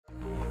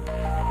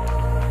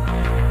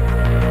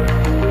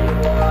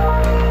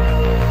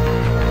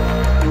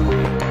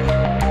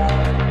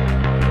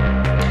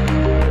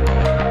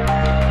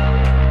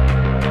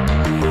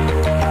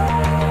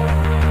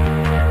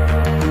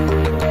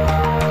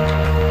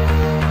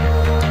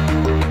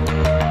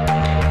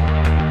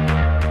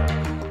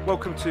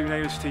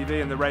News TV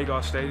in the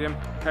Rhagar Stadium,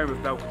 home of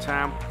Belper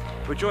Town.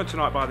 We're joined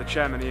tonight by the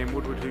chairman, Ian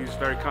Woodward, who's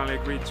very kindly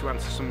agreed to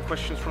answer some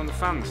questions from the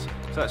fans.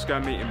 So let's go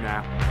and meet him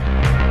now.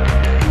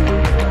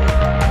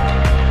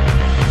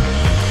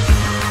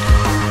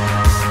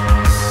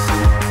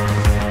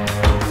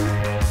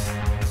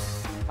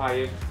 Hi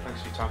Ian,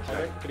 thanks for your time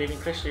today. Good evening,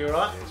 Chris. Are you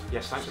alright?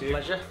 Yes, thanks to you.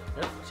 Pleasure.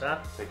 Yep, Sam.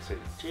 Take a seat.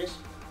 Cheers.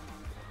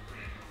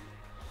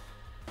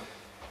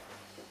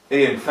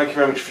 Ian, thank you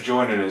very much for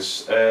joining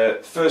us.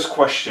 First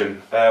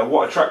question,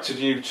 what attracted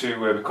you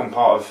to become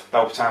part of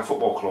Belper Town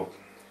Football Club?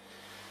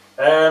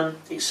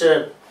 It's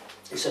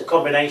a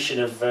combination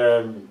of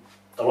a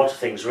lot of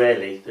things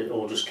really that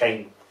all just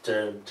came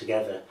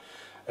together.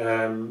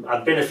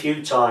 I've been a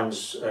few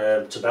times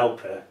to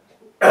Belper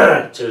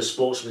to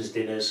sportsmen's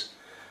dinners.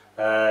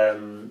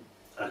 Some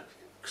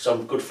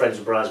good friends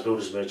with Brian's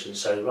Builders Merchants,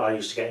 so I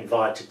used to get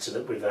invited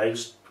to with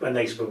those when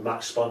they were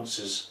match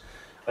sponsors.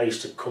 I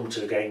used to come to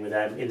the game with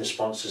them in the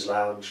sponsors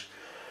lounge.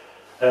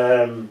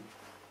 And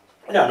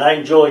I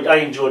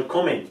enjoyed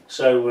coming.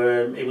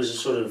 So it was a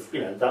sort of,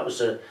 that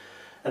was a,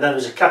 and then there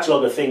was a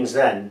catalogue of things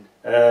then.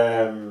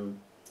 And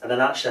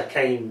then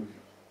actually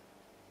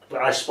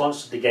I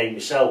sponsored the game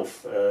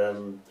myself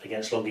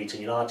against Long Eaton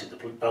United. The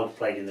Belper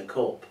played in the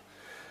cup.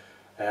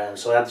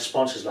 So I had the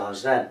sponsors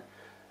lounge then,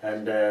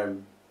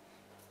 and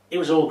it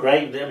was all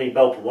great. I mean,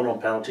 Belper won on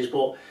penalties,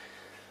 but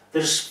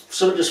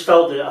sort of just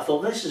felt that I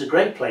thought this is a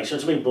great place, you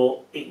know what I mean?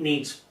 But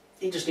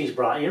it just needs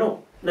brightening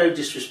up. No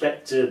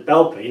disrespect to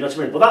Belper, you know what I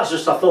mean? But that's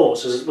just our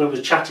thoughts as when we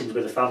were chatting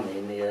with the family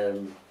in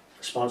the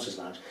sponsors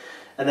lounge.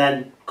 And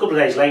then a couple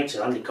of days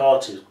later, Andy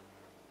Carter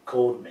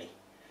called me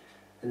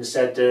and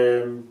said,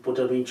 would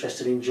I be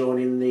interested in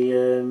joining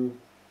the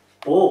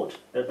board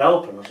at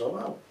Belper? And I thought,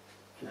 well,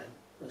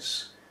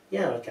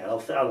 yeah, okay,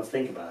 I'll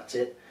think about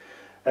it.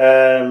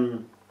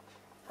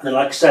 And then,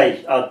 like I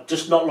say, I'd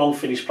just not long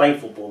finished playing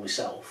football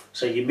myself,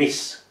 so you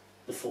miss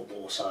the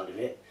football side of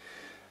it.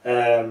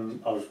 I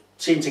was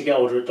seeming to get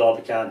older at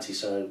Derby County,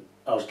 so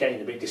I was getting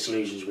a bit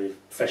disillusioned with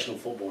professional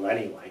football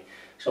anyway.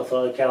 So I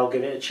thought, okay, I'll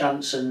give it a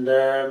chance, and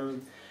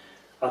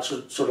I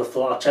sort of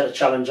thought I'd take the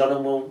challenge on,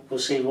 and we'll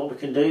see what we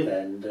can do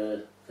then.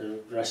 The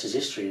rest is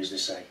history, as they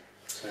say.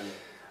 So,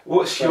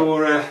 what's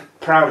your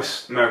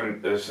proudest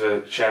moment as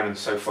chairman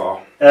so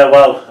far?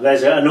 Well,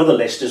 there's another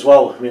list as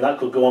well. I mean, that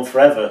could go on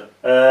forever.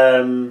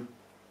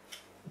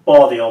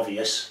 Bar the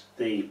obvious,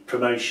 the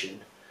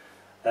promotion.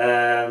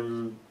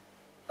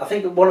 I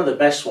think one of the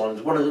best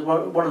ones, one of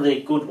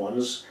the good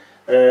ones,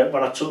 when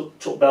I took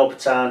Belper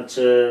Town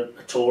to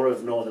a tour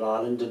of Northern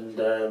Ireland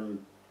and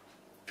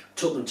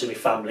took them to my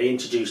family,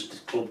 introduced the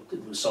club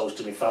themselves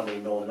to my family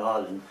in Northern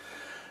Ireland.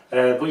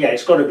 But yeah,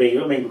 it's got to be,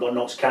 I mean, we've got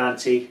Notts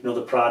County,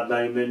 another proud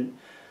moment.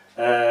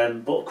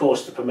 But of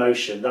course the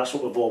promotion, that's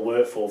what we've all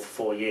worked for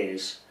 4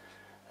 years.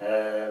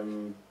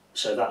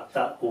 So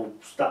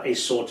that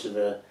is sort of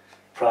the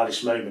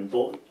proudest moment.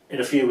 But in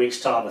a few weeks'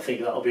 time, I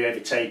think that'll be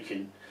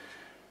overtaken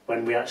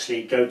when we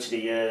actually go to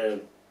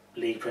the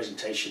league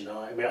presentation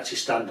night. We actually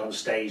stand on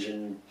stage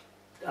and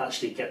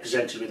actually get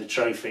presented with a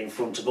trophy in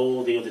front of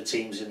all the other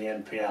teams in the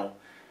NPL,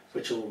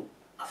 which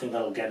I think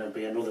that'll again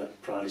be another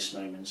proudest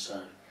moment.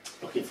 So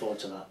looking forward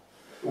to that.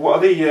 What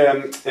are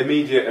the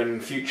immediate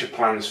and future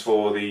plans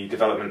for the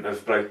development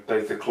of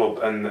both the club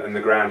and the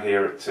ground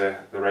here at the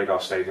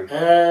Rhagar Stadium?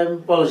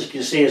 Well, as you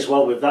can see as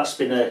well, that's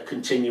been a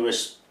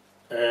continuous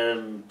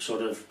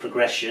sort of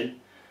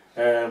progression.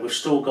 We've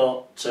still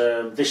got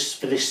for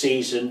this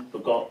season.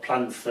 We've got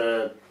planned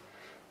for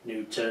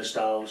new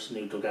turnstiles,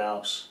 new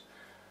dugouts.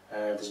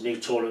 There's new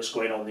toilets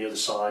going on the other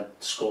side,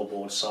 the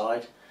scoreboard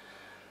side.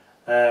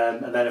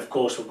 And then of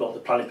course we've got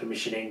the planning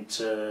permission in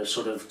to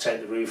sort of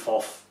take the roof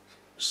off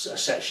a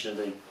section of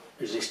the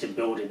existing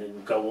building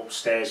and go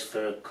upstairs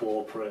for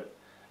corporate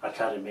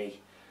academy.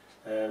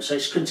 So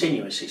it's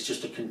continuous. It's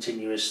just a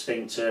continuous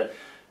thing to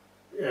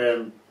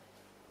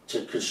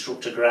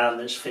construct a ground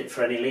that's fit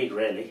for any league,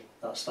 really.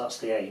 That's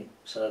the aim.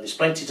 So there's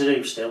plenty to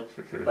do still,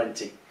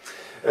 plenty.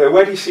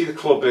 Where do you see the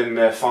club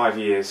in 5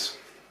 years?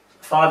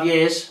 5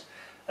 years?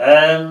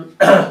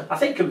 I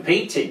think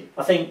competing.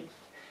 I think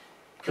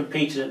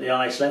competing at the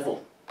highest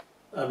level.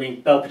 I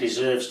mean, Belper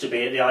deserves to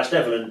be at the highest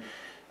level, and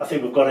I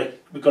think we've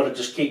got to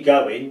just keep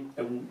going,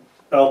 and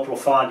Belper will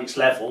find its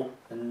level.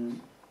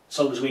 And as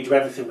long as we do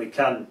everything we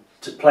can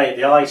to play at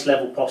the highest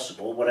level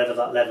possible, whatever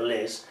that level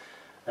is,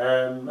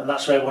 and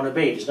that's where we want to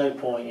be. There's no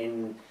point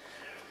in,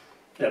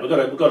 we've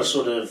got to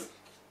sort of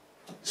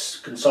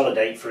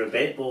consolidate for a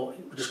bit, but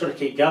we've just got to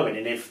keep going.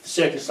 And if the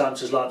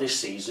circumstances like this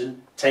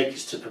season take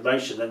us to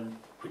promotion, then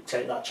we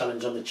take that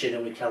challenge on the chin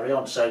and we carry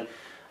on. So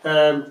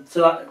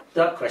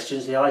that question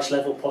is the highest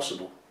level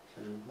possible,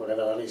 and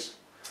whatever that is.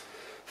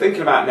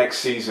 Thinking about next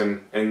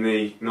season in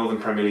the Northern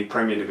Premier League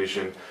Premier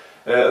Division,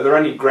 are there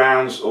any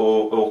grounds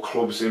or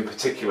clubs in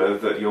particular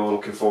that you're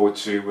looking forward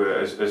to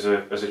as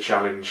a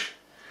challenge?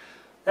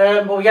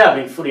 Well, yeah, I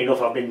mean, funny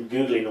enough, I've been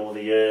googling all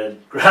the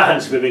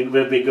grounds we've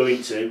been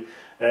going to.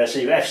 So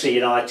you've got FC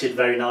United,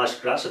 very nice.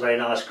 That's a very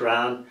nice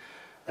ground.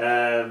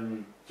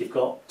 You've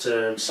got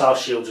South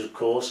Shields, of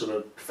course, who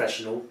are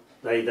professional.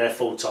 they're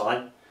full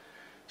time,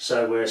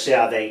 so we'll see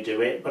how they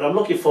do it. But I'm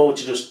looking forward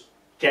to just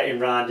getting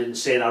round and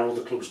seeing how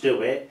other clubs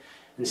do it,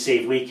 and see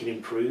if we can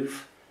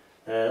improve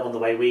on the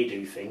way we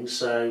do things.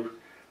 So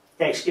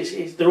yeah,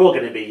 they're all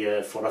going to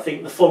be fun. I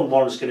think the fun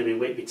one's going to be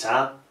Whitby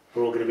Town.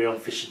 We're all going to be on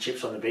fish and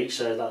chips on the beach,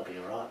 so that'll be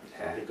alright.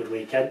 Yeah. It'll be a good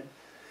weekend.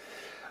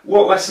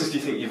 What lessons do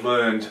you think you've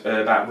learned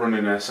about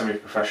running a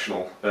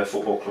semi-professional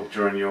football club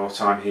during your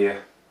time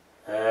here?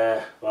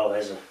 Well,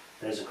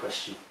 there's a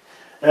question.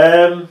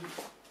 I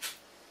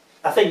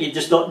think you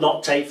just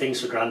not take things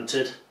for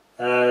granted.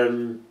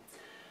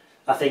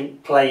 I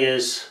think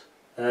players,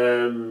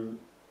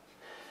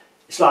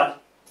 it's like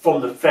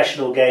from the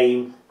professional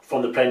game,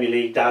 from the Premier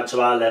League down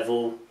to our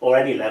level or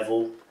any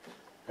level,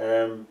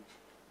 they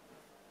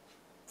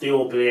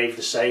all behave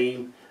the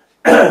same.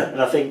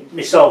 And I think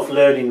myself,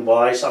 learning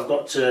wise, I've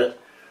got to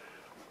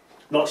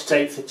not to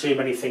take too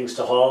many things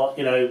to heart.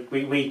 You know,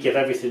 we give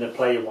everything a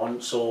player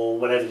wants or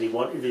whatever they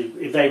want.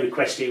 If they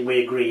request it and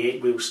we agree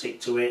it, we'll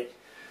stick to it.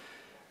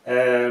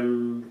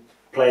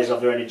 Players have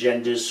their own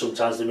agendas.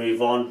 Sometimes they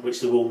move on, which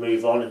they will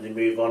move on, and they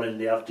move on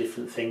and they have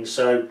different things.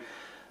 So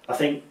I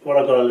think what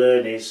I've got to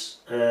learn is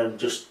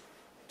just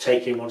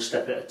taking one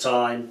step at a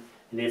time.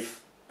 And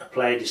if a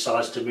player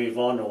decides to move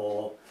on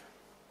or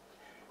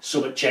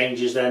something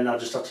changes, then I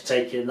just have to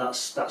take it, and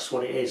that's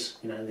what it is.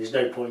 You know, there's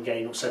no point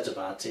getting upset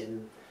about it,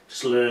 and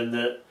just learn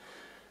that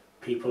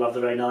people have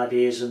their own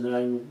ideas and their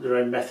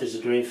own methods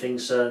of doing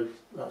things. So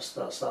that's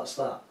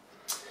that.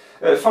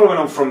 Following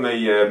on from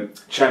the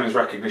Chairman's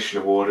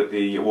Recognition Award at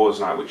the awards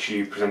night, which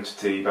you presented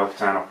to the Belper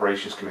Town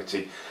Operations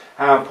Committee,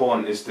 how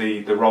important is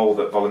the role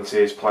that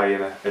volunteers play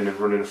in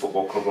running a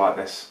football club like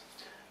this?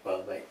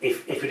 Well, mate,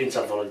 if we didn't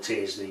have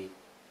volunteers, the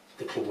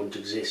club wouldn't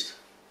exist.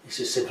 It's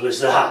as simple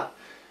as that.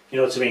 You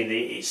know what I mean?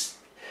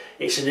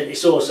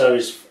 It's also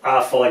as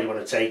how far you want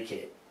to take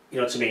it. You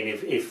know what I mean?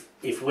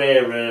 If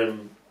we're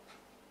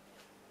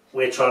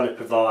trying to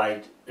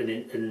provide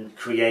and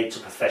create a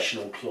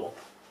professional club,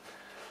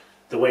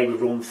 the way we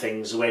run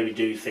things, the way we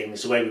do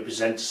things, the way we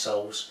present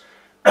ourselves,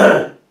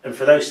 and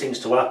for those things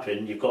to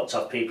happen, you've got to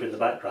have people in the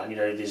background. You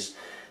know, there's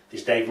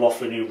Dave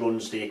Laughlin who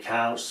runs the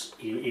accounts.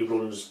 He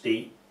runs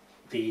the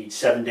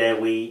 7-day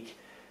week.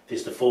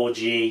 There's the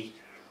 4G.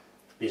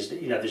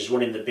 There's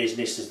running the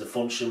business. There's the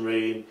function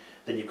room.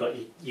 Then you've got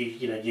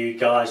you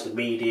guys, the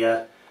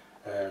media,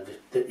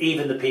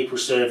 even the people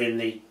serving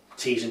the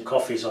teas and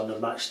coffees on the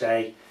match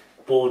day,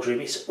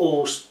 boardroom. It's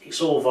all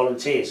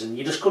volunteers, and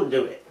you just couldn't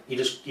do it.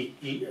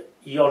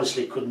 You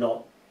honestly could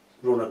not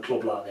run a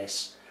club like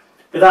this.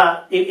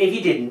 But if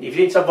you didn't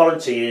have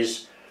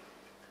volunteers,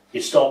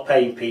 you'd start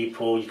paying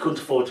people. You couldn't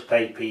afford to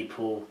pay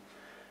people,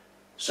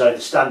 so the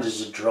standards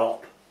would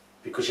drop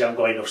because you haven't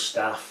got enough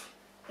staff,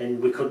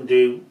 and we couldn't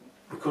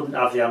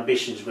have the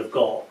ambitions we've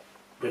got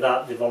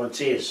without the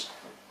volunteers.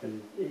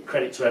 And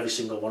credit to every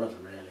single one of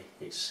them, really.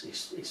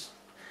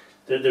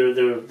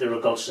 They're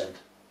a godsend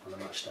on a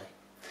match day.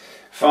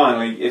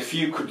 Finally, if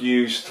you could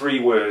use 3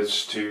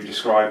 words to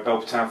describe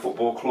Belper Town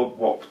Football Club,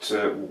 what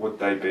would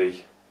they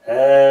be?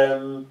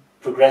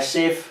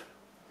 Progressive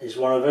is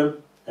one of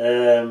them.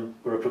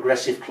 We're a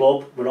progressive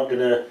club. We're not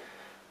gonna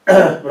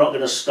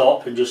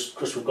stop and just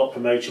because we've got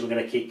promotion, we're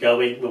going to keep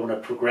going. We want to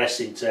progress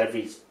into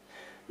every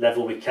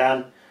level we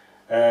can.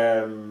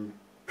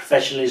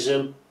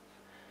 Professionalism.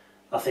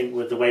 I think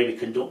with the way we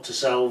conduct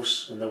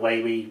ourselves and the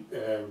way we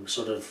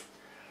sort of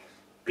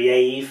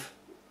behave,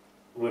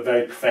 we're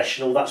very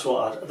professional. That's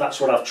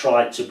what I've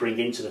tried to bring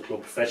into the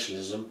club,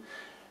 professionalism.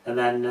 And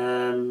then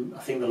I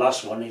think the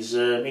last one is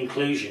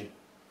inclusion.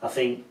 I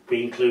think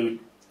we try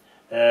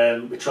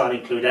and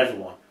include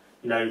everyone.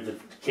 You know, the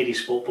kiddies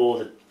football,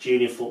 the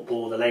junior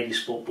football, the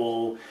ladies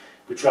football.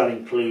 We try and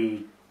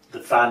include the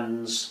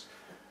fans,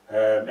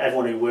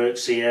 everyone who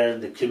works here,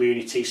 the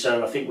community.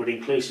 So I think we're an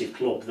inclusive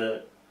club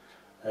that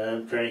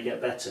can only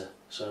get better.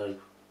 So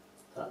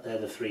they're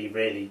the 3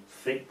 really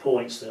thick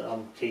points that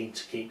I'm keen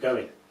to keep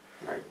going.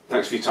 Right.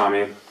 Thanks for your time,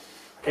 Ian.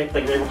 Okay,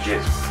 thank you very much.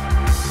 Cheers.